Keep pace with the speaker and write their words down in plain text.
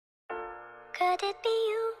Could it be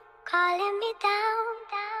you calling me down?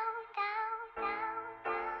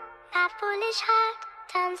 My foolish heart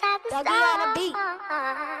turns at the stars.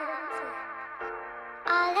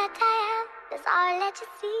 All that I am is all that you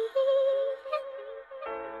see.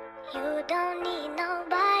 You don't need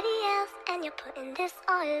nobody else, and you're putting this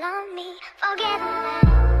all on me. Forget it,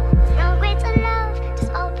 there's no greater love.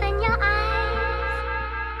 Just open your eyes.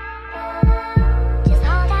 Just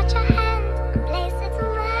hold out your hand and place it to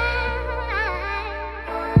mine.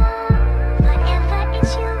 Forever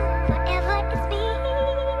it's you, forever it's me.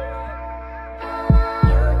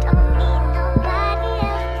 You don't need nobody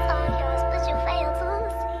else, all yours, but you fail to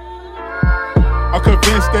see. I'm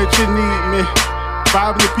convinced that you need me.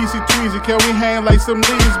 Vibing the PC Tweezy, can we hang like some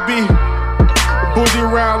leaves be? Booty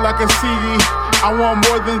round like a CD. I want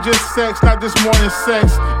more than just sex, not just more than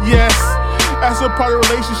sex. Yes, that's a part of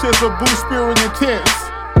relationships with boost spirit intense.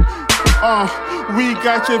 We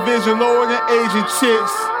got your vision lower than Asian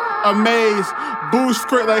chicks. Amazed, boost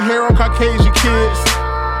straight like hair on Caucasian kids.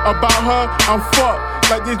 About her, I'm fucked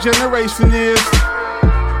like this generation is.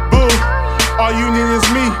 Boo, all you need is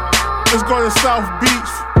me. Let's go to South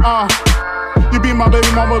Beach. You be my baby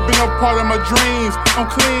mama, been a part of my dreams. I'm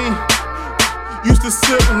clean, used to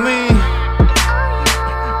sip lean,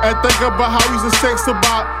 and think about how we used to sex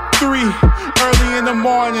about 3 early in the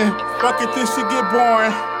morning. Fuck it, this shit get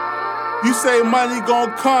boring. You say money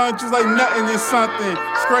gon' come just like nothing is something.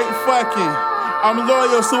 Straight fucking, I'm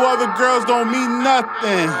loyal so other girls don't mean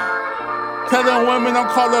nothing. Telling women I'm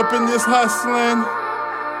caught up in this hustling.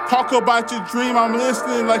 Talk about your dream, I'm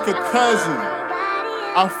listening like a cousin.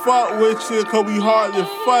 I fuck with you cause we hardly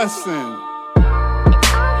fussin'.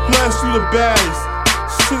 Plus you the baddest.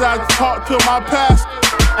 Should I talk to my pastor?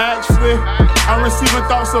 Actually, I'm receiving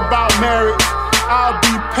thoughts about marriage. I'll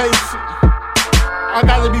be patient. I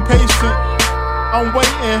gotta be patient. I'm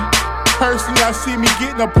waiting. Personally, I see me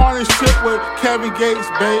getting a partnership with Kevin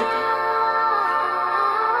Gates, babe.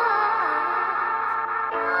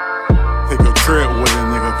 Take a trip with a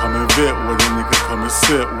nigga, come and vip with a nigga, come and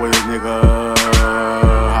sip with a nigga.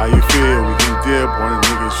 How you feel? We can dip on a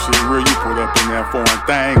nigga. Shit real, you put up in that foreign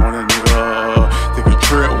thing on a nigga. Take a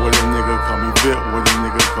trip with a nigga, come and vip with a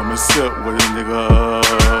nigga, come and sip with a nigga.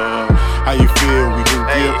 How you feel? We can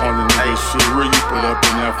dip on a nigga. Shit real, you put up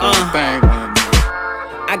in that foreign thing on a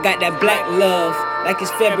nigga. I got that black love, like it's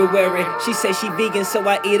February. She say she vegan, so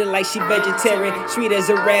I eat it like she vegetarian. Sweet as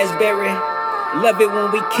a raspberry. Love it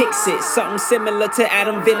when we kicks it, something similar to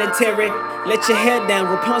Adam Vinatieri. Let your hair down,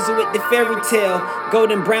 Rapunzel with the fairy tale.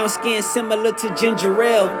 Golden brown skin similar to ginger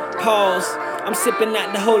ale. Pause, I'm sipping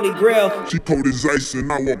out the holy grail. She cold as ice and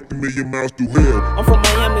I walked 1,000,000 miles through hell. I'm from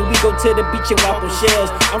Miami, we go to the beach and walk on shells.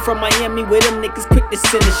 I'm from Miami where them niggas quick to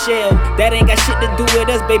send a shell. That ain't got shit to do with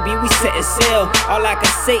us, baby, we settin' sail. All I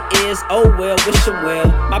can say is, oh well, wish 'em well.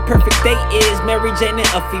 My perfect date is Mary Jane and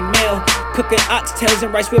a female. Cooking oxtails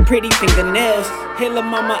and rice with pretty fingernails. Hey lil'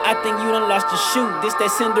 mama, I think you done lost your shoe. This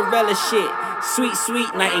that Cinderella shit. Sweet, sweet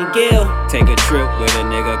nightingale. Take a trip with a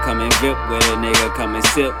nigga, come and vip with a nigga, come and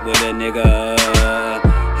sip with a nigga.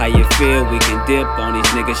 How you feel? We can dip on these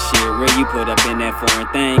niggas shit. Real, you put up in that foreign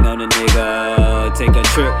thing on a nigga. Take a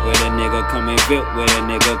trip with a nigga, come and vip with a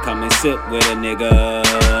nigga, come and sip with a nigga.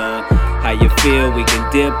 How you feel? We can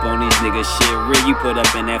dip on these niggas shit. Real, you put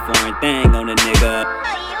up in that foreign thing on a nigga.